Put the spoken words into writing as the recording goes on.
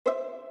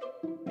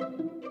And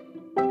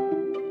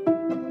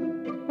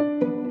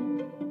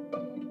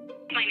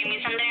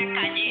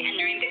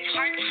during these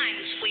hard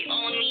times, we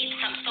all need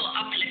some soul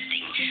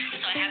uplifting. So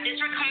I have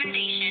this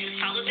recommendation.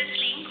 Follow this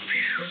link,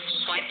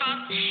 swipe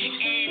up,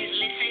 and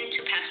listen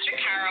to Pastor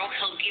CARO.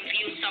 He'll give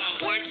you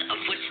some words of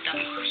wisdom.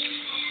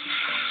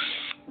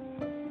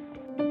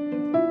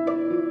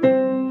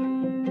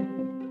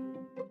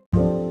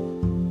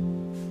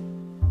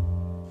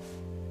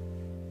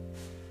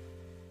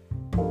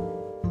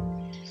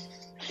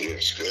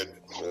 Yes, good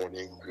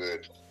morning,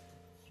 good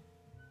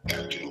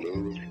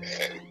afternoon,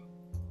 and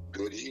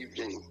good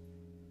evening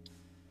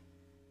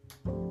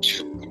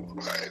to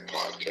my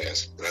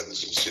podcast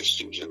brothers and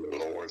sisters in the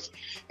Lord,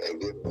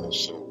 and then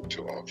also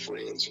to our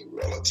friends and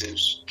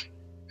relatives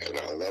and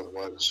our loved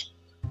ones.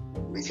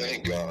 We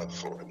thank God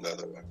for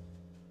another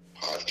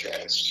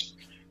podcast.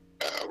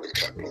 We're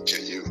coming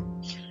to you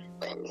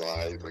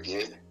live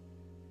again,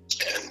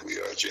 and we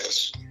are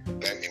just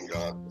thanking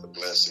God for the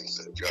blessings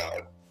that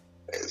God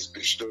is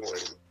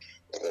bestowing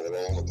on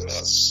all of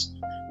us.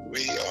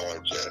 We are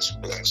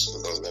just blessed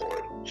with the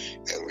Lord,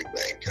 and we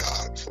thank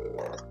God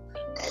for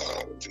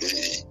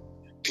the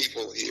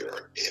people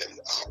here in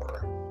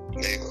our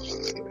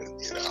neighborhood,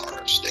 in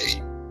our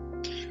state,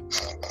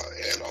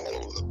 and all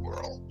over the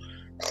world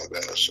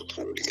that are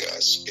supporting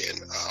us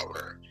in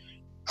our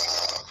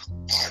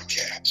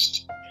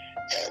podcast.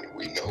 And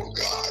we know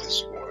God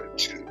is going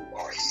to,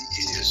 or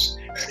He is,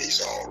 and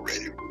He's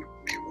already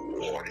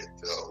rewarded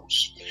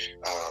those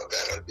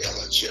that are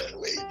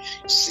diligently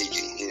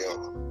seeking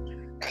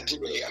Him. And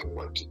today I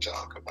want to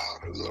talk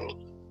about a little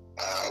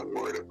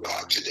Word of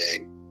God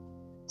today.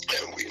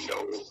 And we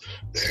know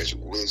there's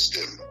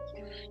wisdom,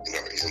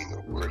 in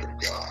the Word of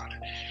God.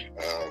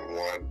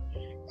 One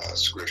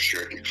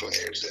scripture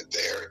declares that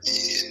there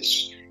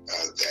is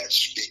that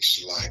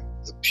speaks like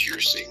the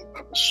piercing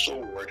of a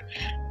sword,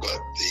 but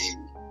the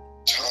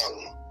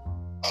tongue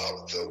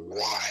of the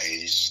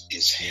wise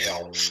is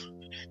health.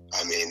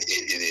 I mean,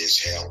 it is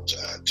health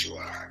to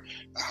our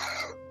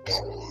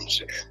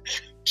bones and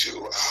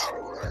to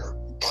our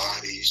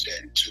bodies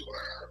and to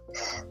our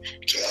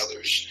to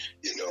others,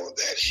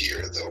 that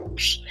hear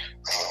those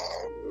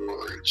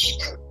words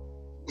of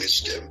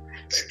wisdom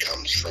that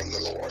comes from the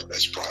Lord.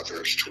 That's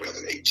Proverbs 12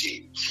 and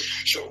 18.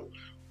 So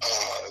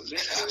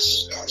let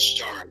us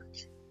start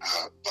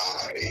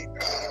by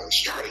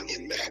starting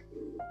in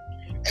Matthew,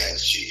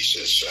 as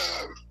Jesus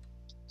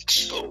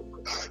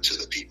spoke to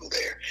the people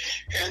there,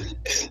 and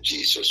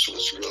Jesus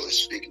was really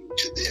speaking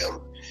to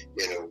them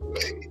in a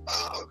way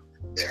of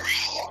their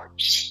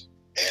hearts,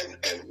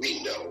 and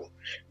we know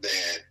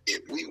that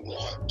if we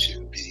want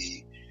to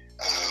be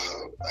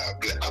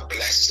a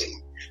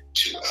blessing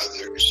to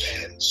others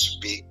and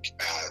speak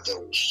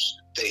those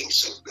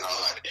things of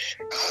God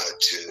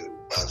to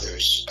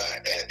others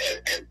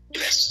and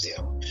bless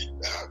them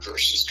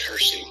versus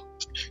cursing.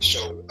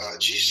 So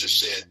Jesus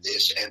said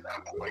this, and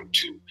I'm going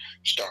to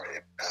start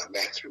at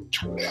Matthew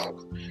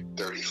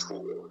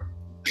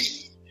 12:34b,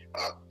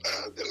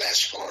 the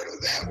last part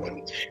of that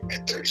one,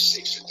 at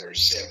 36 and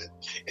 37.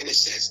 And it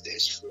says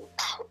this: "For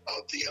out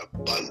of the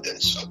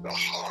abundance of the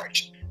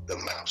heart the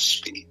mouth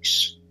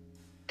speaks.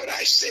 But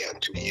I say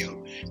unto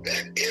you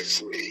that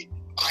every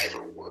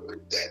idle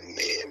word that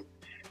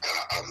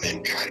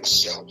mankind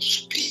shall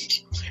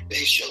speak,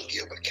 they shall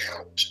give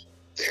account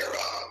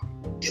thereof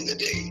in the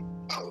day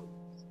of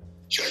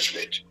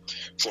judgment.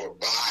 For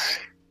by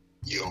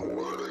your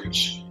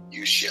words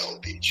you shall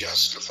be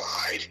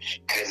justified,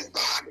 and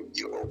by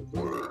your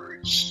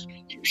words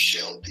you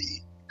shall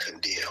be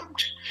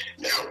condemned."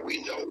 Now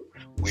we know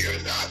we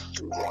are not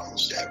the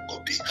ones that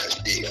will be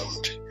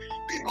condemned,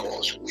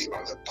 because we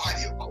are the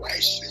body of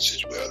Christ. And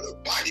since we are the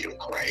body of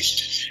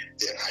Christ,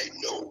 then I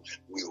know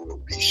we will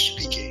be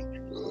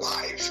speaking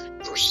life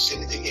versus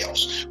anything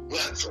else.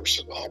 But first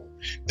of all,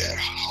 that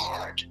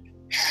heart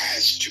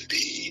has to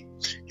be,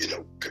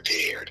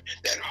 prepared.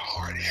 That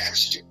heart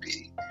has to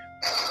be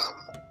a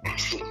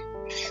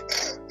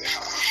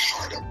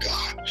heart of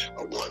God,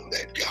 a one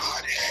that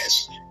God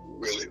has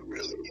really,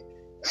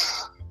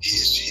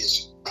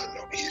 His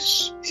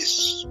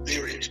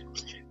Spirit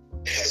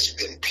has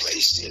been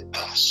placed in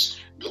us.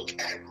 Look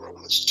at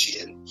Romans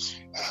 10,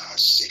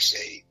 6,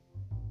 8,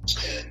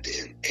 and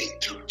then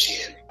 8 through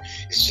 10.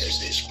 It says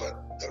this: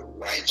 "But the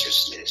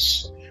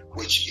righteousness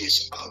which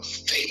is of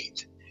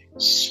faith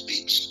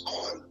speaks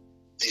on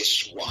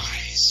this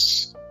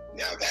wise."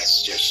 Now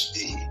that's just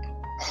the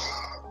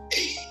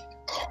 8,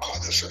 or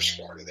the first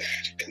part of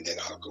that, and then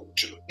I'll go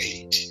to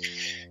 8.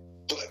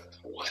 But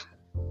what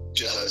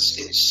does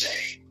it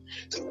say?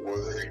 The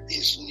word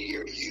is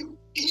near you,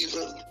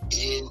 even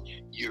in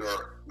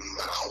your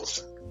mouth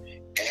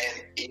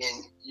and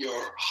in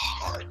your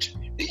heart.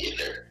 The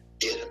inner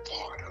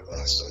part of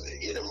us, or the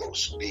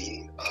innermost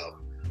being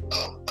of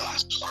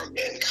us, or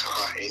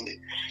mankind,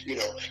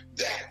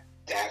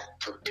 that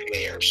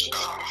prepares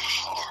our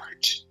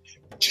heart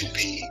to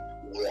be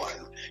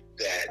one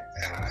that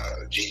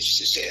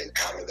Jesus said,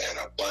 out of that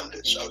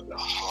abundance of the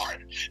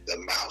heart, the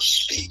mouth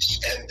speaks.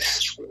 And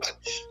that's what,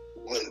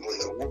 when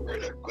the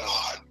Word of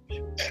God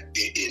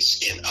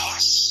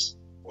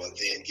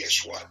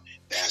guess what?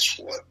 That's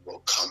what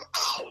will come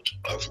out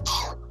of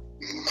our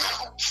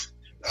mouth.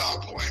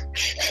 Boy.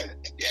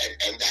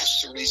 And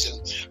that's the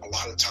reason a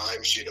lot of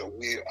times,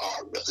 we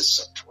are really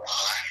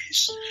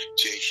surprised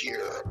to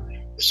hear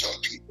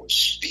some people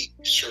speak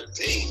certain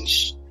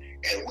things,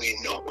 and we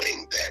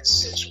knowing that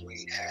since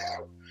we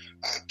have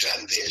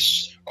done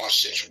this, or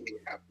since we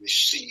have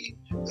received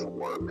the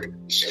word,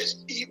 it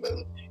says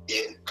even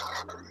in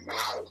our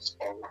mouth,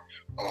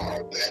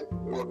 or that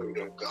word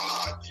of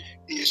God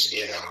is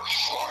in our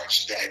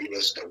hearts, that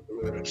is the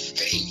word of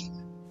faith,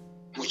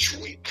 which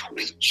we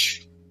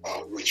preach,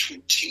 which we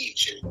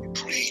teach and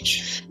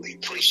we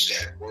preach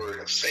that word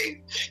of faith.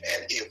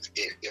 And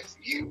if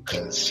you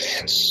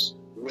confess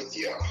with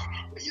your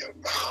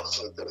mouth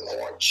of the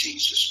Lord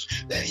Jesus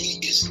that he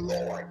is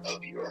Lord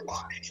of your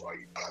life, or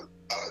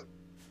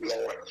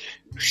Lord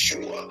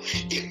Yeshua,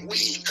 if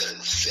we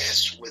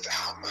confess with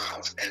our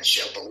mouth and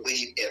shall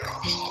believe in our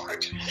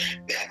heart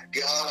that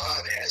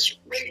God has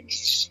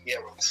raised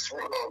him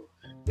from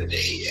the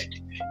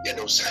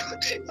dead,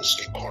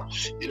 simultaneously, or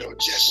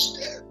just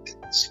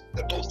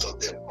the both of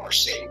them are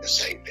saying the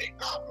same thing.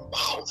 Our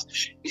mouth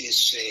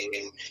is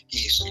saying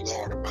he's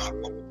Lord of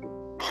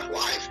my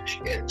life,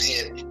 and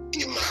then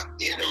in my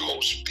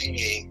innermost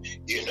being,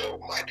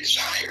 my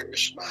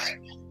desires, my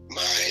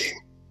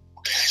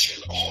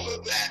passion, all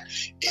of that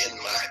in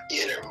my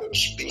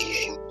innermost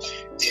being,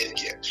 then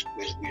yes,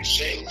 we're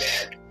saying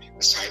that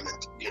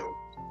assignment,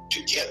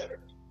 together,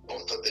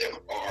 both of them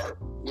are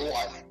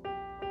one,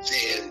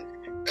 then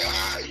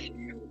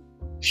you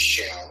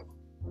shall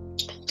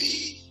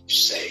be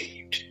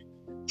saved.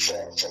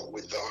 For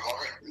with the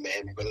heart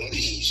man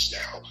believes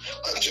now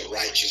unto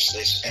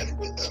righteousness, and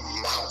with the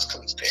mouth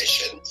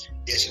confession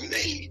is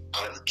made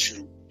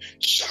unto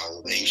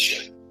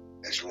salvation.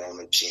 That's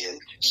Romans 10,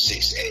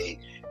 6a,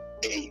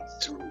 8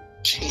 through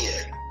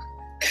 10.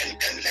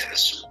 And let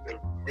us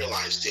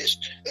realize this,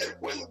 that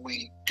when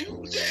we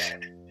do that,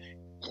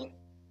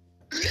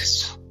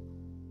 let's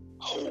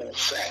hold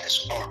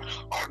fast, or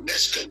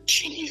let's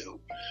continue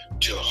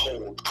to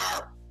hold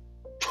our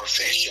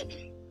profession.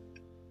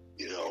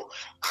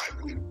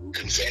 We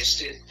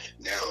confessed it.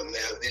 Now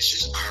this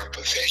is our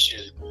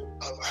profession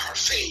of our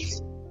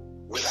faith,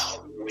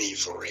 without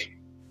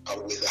wavering,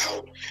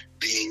 without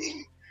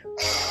being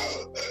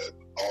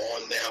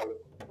on now,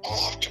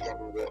 off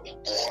tomorrow,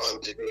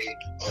 on today.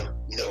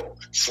 No,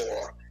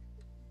 for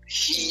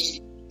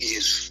he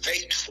is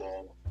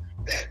faithful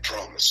that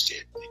promised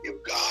it.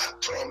 If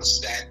God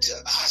promised that to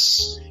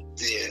us,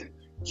 then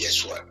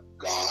guess what?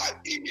 God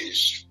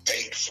is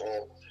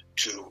faithful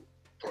to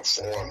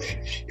perform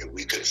it. If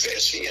we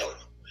confess him,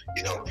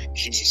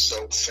 he's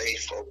so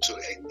faithful to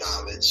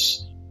acknowledge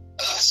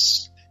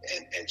us.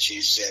 And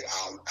Jesus said,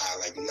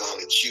 I'll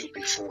acknowledge you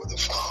before the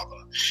Father.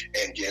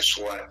 And guess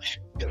what?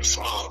 The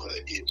Father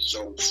is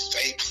so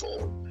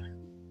faithful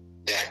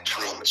that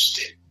promised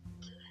it.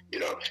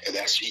 And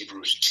that's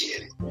Hebrews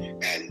 10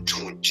 and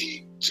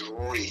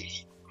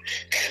 23.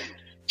 And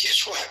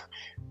guess what?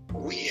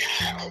 We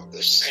have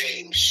the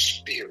same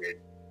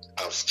spirit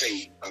of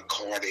faith,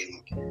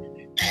 according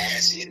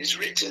as it is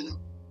written,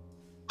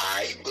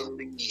 I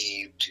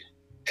believed,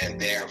 and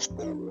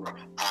therefore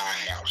I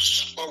have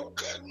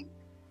spoken.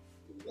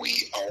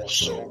 We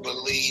also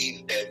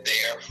believe, and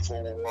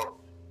therefore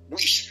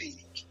we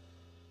speak.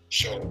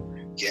 So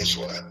guess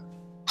what?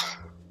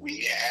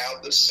 We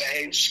have the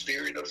same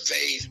spirit of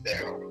faith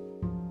now,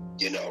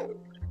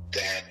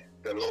 that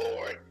the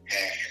Lord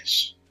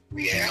has.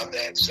 We have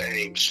that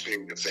same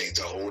spirit of faith,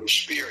 the Holy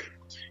Spirit,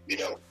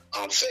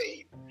 of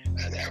faith.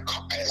 And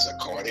as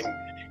according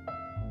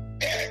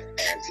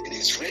as it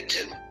is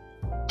written,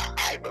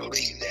 I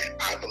believe that.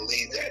 I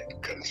believe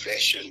that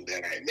confession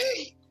that I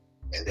made,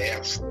 and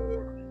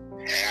therefore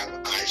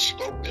have I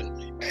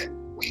spoken,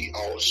 and we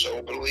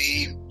also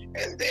believe,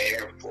 and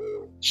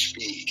therefore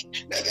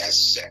speak. Now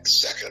that's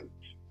 2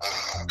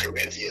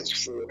 Corinthians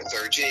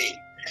 4:13.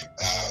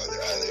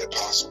 The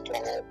Apostle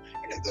Paul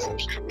and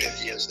those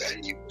Corinthians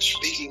that he was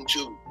speaking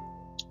to,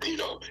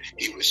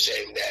 he was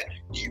saying that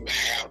you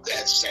have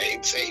that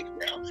same faith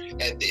now.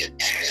 And then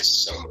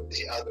as some of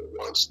the other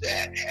ones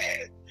that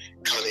had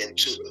come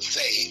into the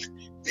faith,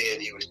 then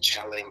he was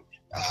telling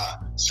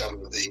some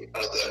of the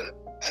other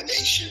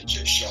nations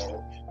to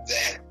show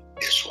that,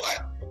 guess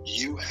what?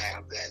 You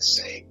have that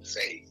same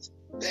faith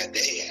that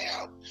they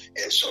have.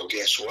 And so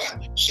guess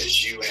what?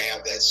 Since you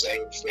have that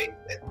same faith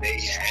that they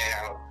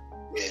have,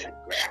 been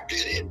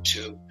grafted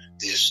into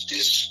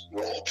this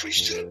royal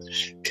priesthood,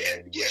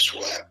 and guess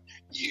what?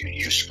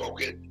 You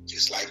spoke it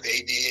just like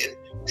they did.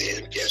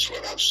 Then guess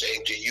what I'm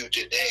saying to you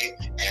today,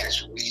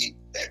 as we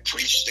that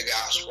preach the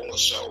gospel,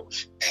 so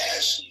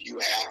as you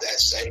have that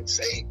same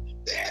faith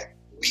that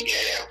we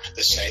have,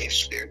 the same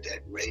spirit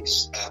that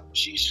raised up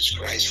Jesus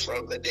Christ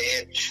from the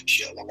dead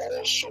shall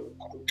also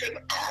quicken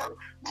our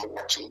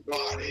mortal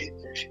body.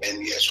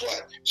 And guess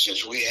what?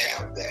 Since we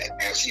have that,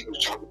 as he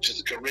was talking to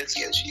the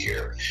Corinthians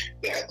here,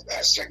 that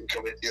 2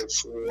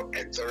 Corinthians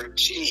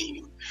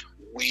 4:13,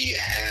 we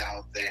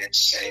have that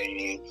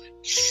same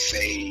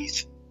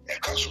faith that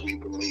because we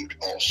believed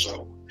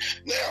also.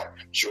 Now,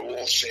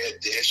 Joel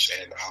said this,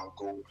 and I'll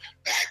go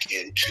back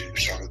into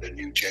some of the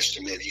New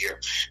Testament here.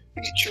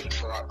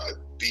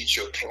 Beat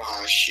your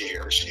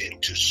plowshares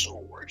into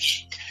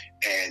swords,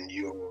 and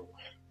your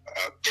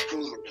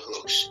pruning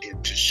hooks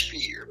into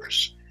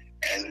spears,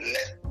 and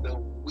let the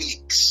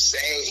weak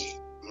say,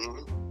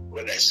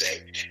 what did I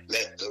say?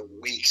 Let the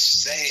weak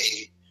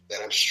say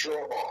that I'm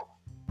strong.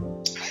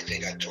 I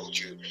think I told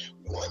you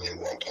in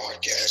one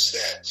podcast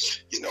that,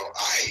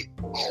 I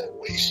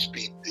always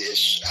speak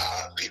this.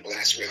 People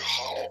ask me,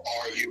 how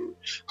are you?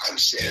 I'm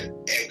saying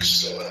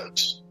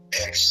excellent.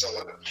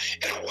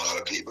 And a lot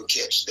of people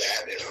catch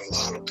that, and a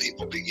lot of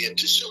people begin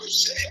to sort of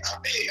say,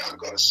 hey, I'm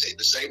going to say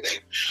the same thing.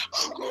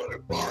 I'm going to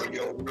borrow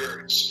your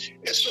words.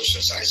 And so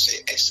since I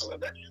say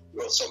excellent,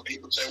 well, some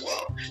people say,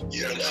 well,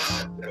 you're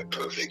not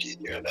perfect,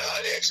 you're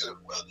not excellent.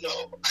 Well,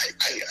 no,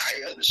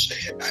 I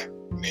understand. I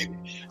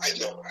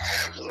know I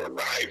haven't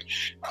arrived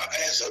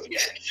as of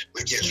yet,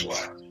 but guess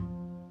what?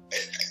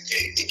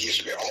 It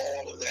gives me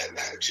all of that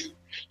latitude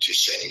to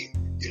say,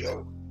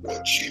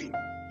 what you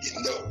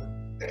know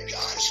that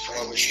God has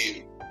promised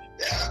you.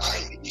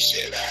 That He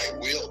said, I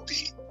will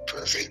be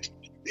perfect.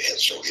 And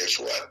so guess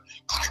what?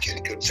 I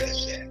can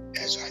confess that,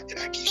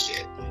 like He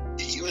said,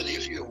 even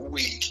if you're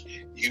weak,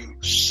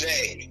 you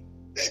say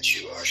that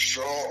you are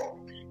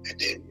strong, and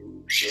then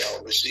you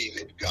shall receive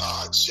it.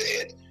 God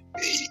said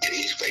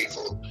He's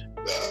faithful.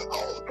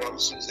 All the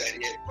promises that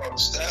He had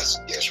promised us,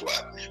 guess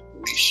what?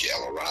 We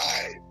shall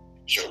arrive.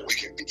 So we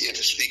can begin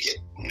to speak it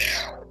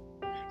now.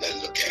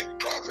 Let's look at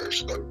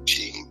Proverbs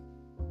 13.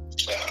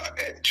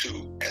 And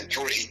 2 and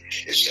 3,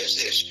 it says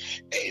this: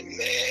 a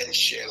man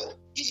shall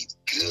eat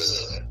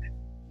good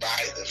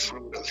by the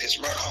fruit of his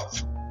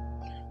mouth,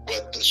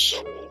 but the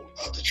soul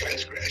of the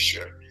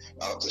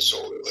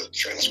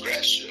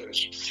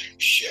transgressors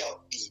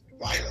shall eat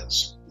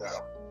violence.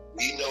 Now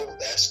we know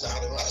that's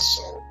not of us,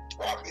 so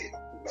probably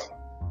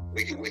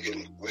we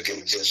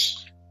can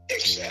just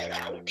X that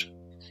out,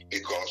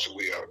 because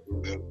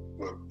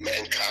we're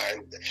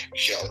mankind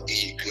shall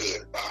eat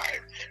good by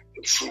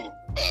the fruit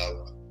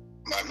of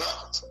my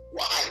mouth.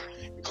 Why?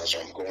 Because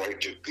I'm going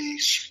to be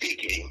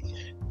speaking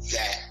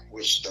that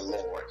which the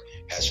Lord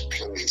has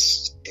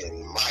placed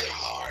in my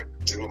heart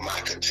through my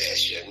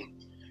confession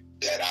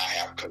that I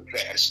have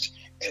confessed.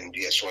 And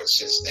guess what?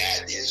 Since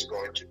that is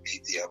going to be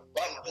the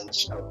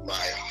abundance of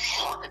my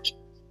heart,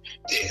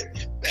 then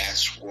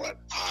that's what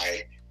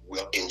I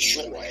will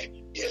enjoy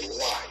in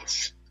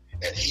life.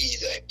 And he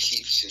that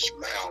keeps his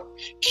mouth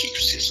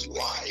keeps his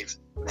life.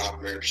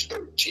 Proverbs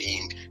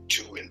 13,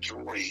 2 and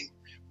 3.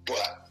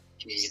 But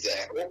he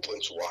that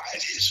opens wide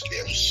his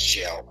lips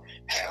shall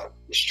have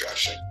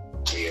destruction.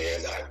 We're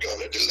not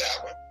going to do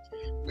that one.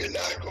 We're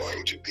not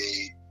going to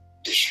be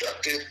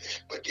destructive,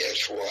 but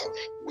guess what?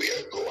 We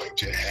are going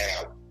to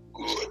have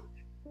good,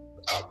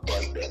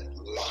 abundant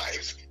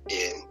life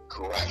in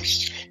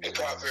Christ. And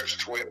Proverbs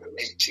 12 and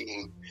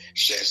 18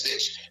 says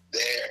this: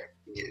 there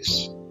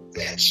is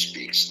that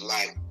speaks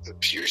like the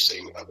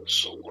piercing of a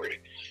sword,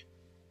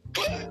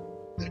 but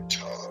the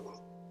tongue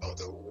of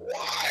the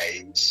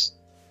wise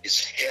is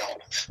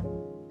health.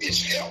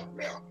 Is health.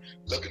 Now,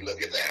 look at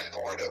that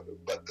part of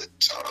it. But the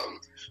tongue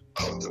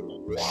of the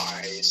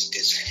wise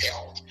is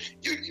health.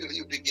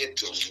 You begin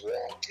to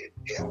walk in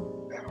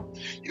health now.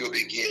 You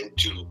begin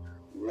to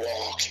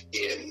walk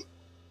in,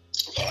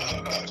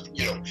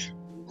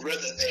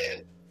 rather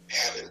than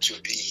having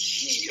to be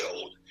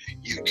healed,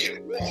 you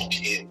can walk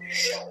in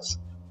health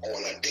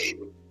on a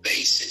daily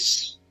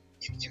basis.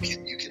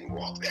 You can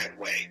walk that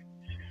way.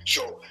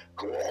 So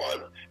go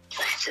on.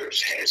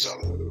 Proverbs has a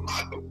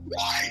lot of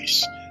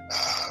wise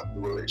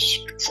words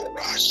for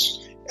us,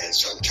 and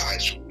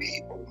sometimes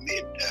we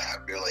omit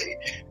really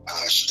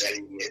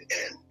studying it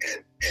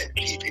and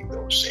keeping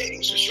those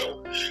things. And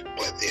so,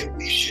 but then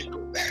we should go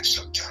back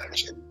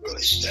sometimes and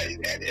really study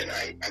that. And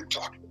I'm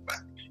talking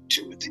about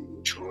to the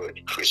mature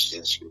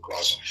Christians,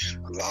 because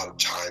a lot of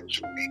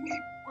times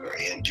we're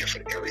in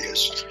different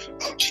areas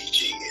of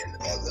teaching and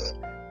other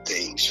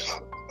things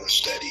of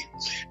study,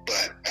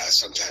 but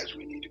sometimes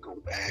we need to go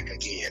back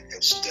again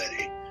and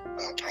study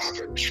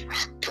Proverbs.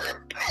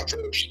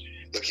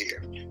 Look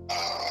here,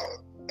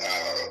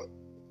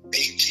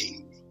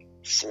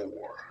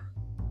 18:4.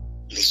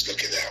 Let's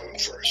look at that one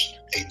first.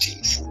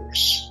 18:4,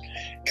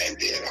 and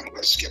then I'm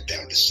going to skip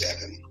down to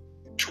 7,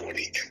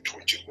 20, and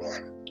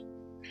 21.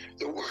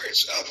 The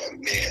words of a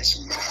man's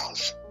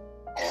mouth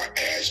are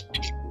as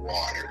deep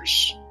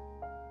waters,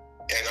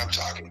 and I'm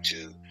talking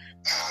to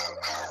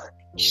our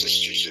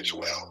sisters as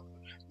well.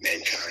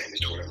 Mankind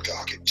is what I'm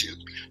talking to.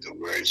 The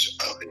words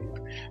of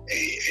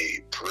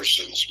a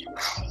person's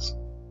mouth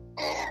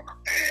are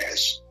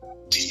as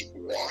deep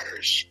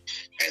waters,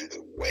 and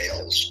the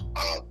wells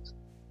of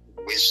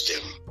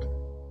wisdom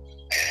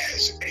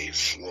as a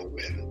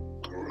flowing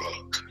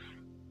brook.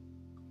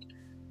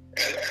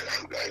 And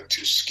I'm going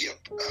to skip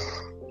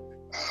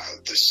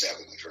the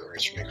 7th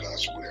verse,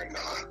 because we're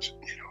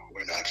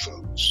not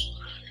fools.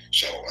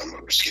 So I'm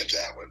going to skip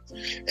that one,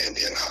 and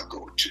then I'll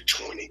go to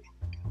 20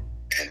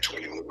 and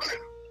 21.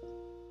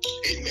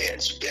 A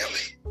man's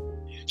belly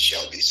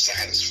shall be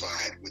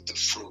satisfied with the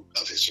fruit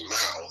of his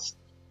mouth,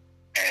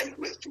 and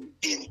with the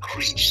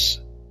increase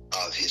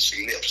of his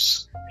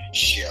lips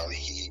shall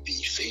he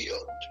be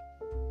filled.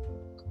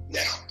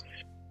 Now,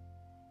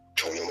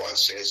 21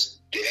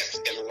 says, death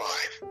and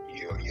life.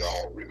 You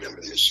all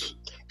remember this,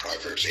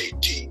 Proverbs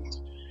 18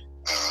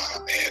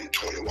 and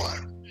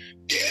 21.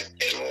 Death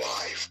and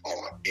life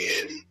are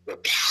in the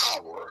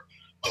power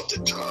of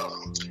the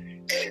tongue,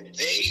 and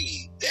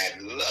they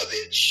that love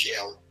it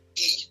shall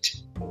eat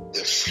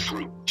the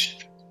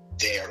fruit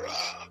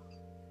thereof.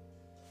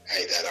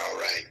 Ain't that all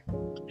right?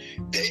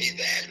 They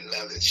that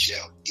love it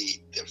shall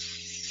eat the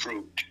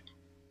fruit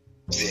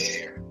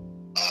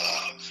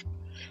thereof.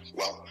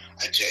 Well,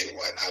 I tell you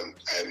what, I'm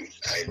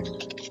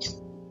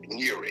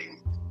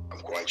nearing, I'm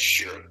quite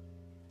sure,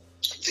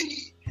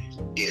 the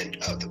end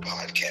of the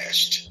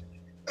podcast,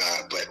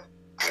 but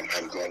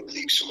I'm going to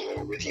leave some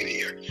more with you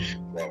here.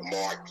 Well,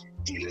 Mark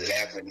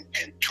 11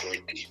 and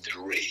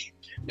 23.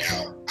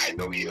 Now, I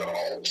know you're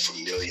all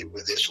familiar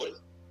with this one,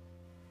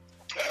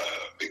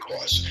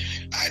 because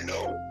I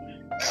know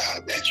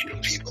that you're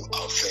people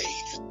of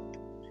faith.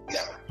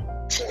 Now,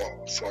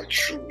 for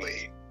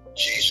truly,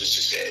 Jesus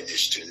said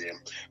this to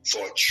them,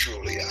 for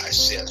truly I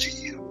say unto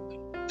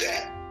you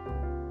that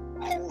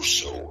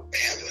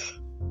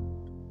whosoever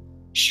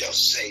shall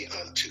say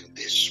unto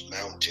this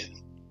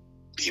mountain,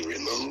 be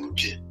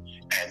removed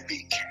and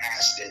be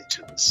cast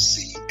into the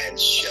sea, and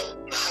shall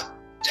not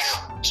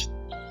doubt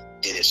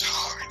in his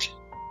heart.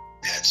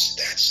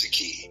 That's the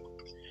key.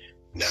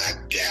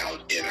 Not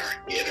doubt in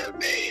our inner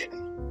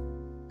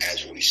man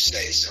as we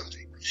say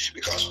something.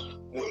 Because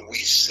when we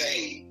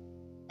say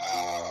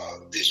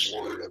this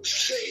word of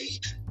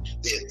faith,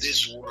 then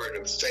this word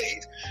of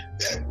faith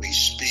that we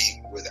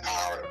speak with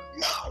our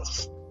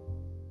mouth,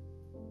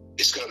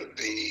 it's going to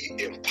be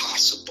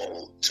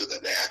impossible to the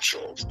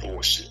natural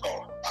forces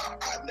or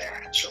our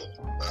natural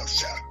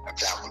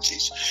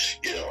faculties,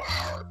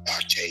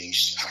 our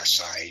taste, our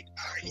sight,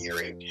 our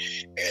hearing,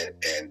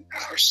 and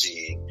our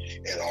seeing,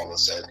 and all of a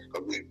sudden,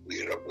 we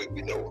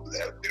know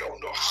that we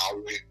don't know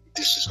how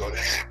this is going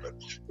to happen.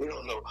 We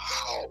don't know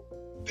how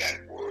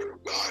that word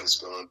of God is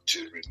going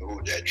to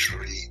remove that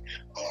tree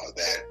or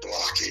that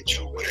blockage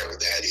or whatever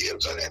that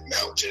is, or that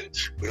mountain.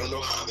 We don't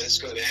know how that's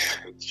going to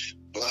happen.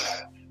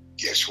 But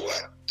guess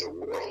what? The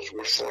worlds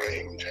were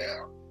framed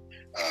now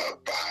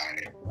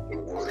by the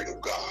word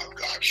of God.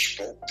 God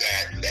spoke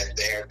that, let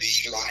there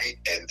be light,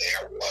 and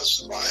there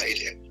was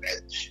light, and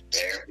let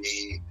there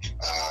be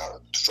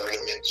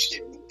firmaments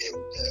in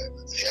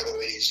the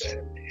heavenlies.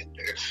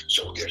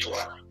 So guess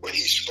what? When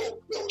he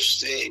spoke those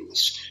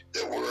things,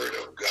 the word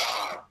of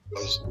God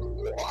was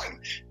the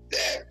one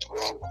that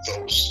brought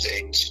those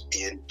things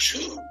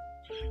into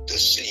the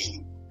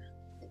scene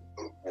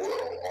world,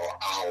 or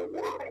our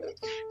world,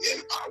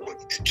 and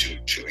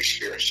to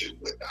experience it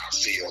with our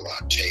feel,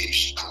 our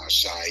taste, our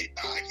sight,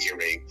 our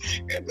hearing,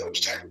 and those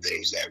type of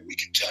things that we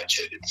can touch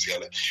it and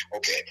feel it.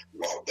 Okay,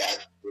 well,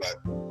 that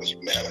was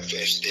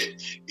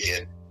manifested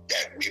in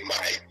that we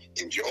might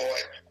enjoy,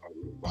 or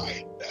we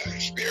might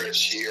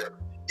experience here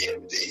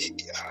in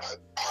the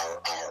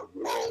our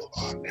world,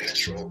 our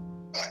natural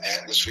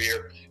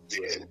atmosphere.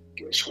 Then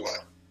guess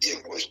what?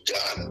 It was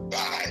done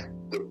by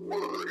the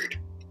word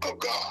of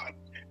God.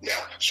 Now,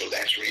 so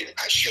that's the reason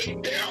I shut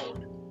it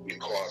down,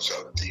 because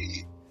of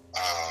the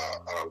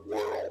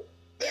world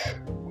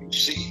that we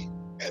see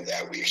and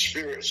that we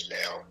experience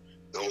now.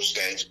 Those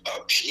things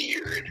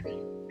appeared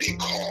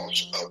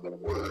because of the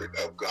word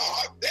of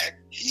God that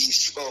he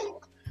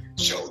spoke.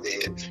 So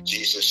then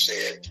Jesus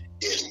said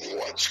in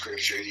one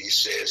scripture, he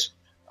says,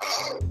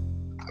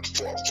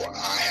 for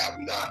I have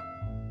not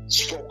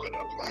spoken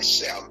of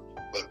myself,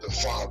 but the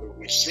Father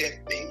who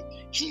sent me,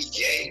 he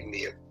gave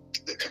me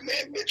the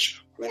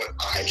commandments, what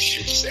I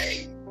should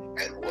say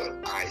and what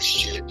I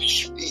should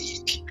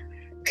speak.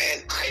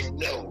 And I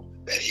know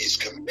that his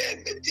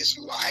commandment is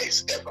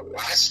life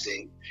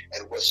everlasting,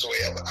 and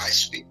whatsoever I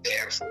speak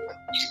therefore,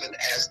 even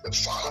as the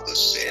Father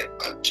said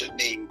unto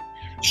me,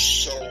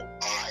 so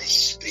I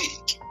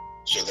speak.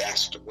 So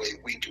that's the way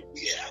we do.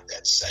 We have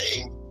that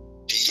same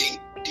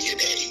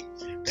DNA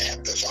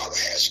that the Father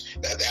has.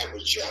 Now that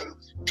was John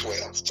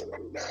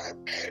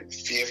 12:49 and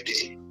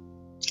 50.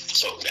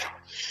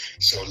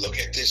 So look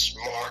at this,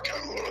 Mark.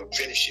 I'm going to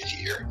finish it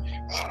here.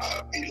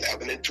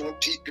 11 and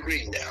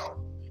 23 now.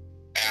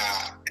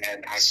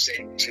 And I say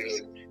to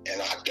it,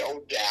 and I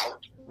don't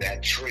doubt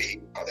that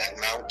tree or that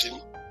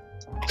mountain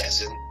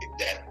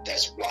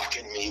that's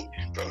blocking me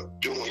from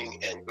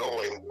doing and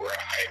going where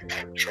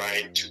I'm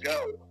trying to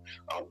go,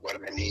 what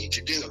I need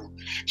to do.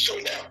 So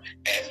now,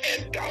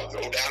 and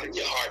no doubt in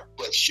your heart,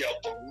 but shall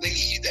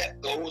believe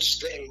that those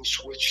things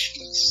which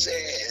he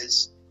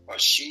says, or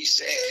she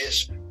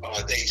says,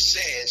 or they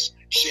says,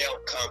 shall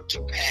come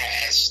to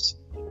pass.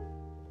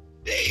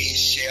 They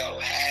shall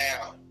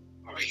have,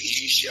 or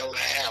he shall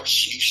have,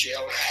 she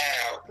shall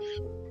have,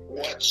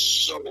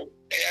 whatsoever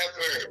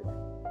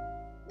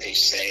they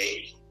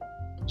say.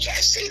 So I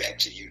say that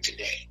to you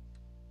today.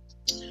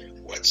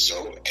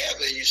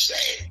 Whatsoever you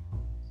say,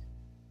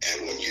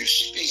 And when you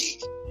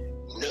speak,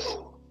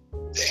 know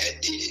that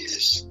it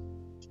is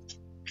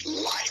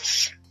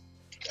life.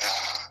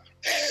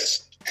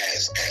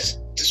 As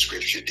the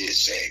scripture did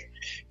say,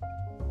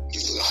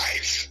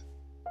 life,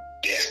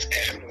 death,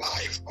 and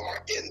life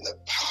are in the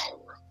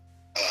power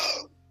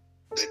of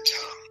the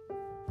tongue.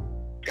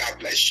 God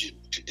bless you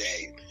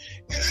today,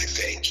 and I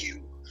thank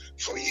you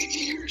for your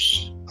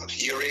ears of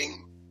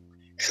hearing,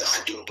 and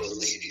I do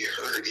believe you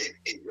heard it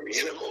in your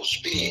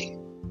innermost being,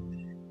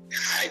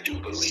 and I do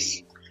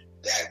believe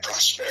that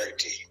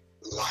prosperity,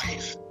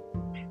 life,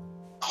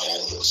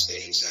 all those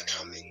things are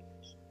coming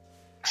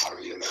out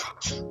of your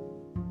mouth.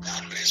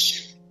 God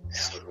bless you.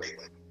 Have a great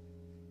one.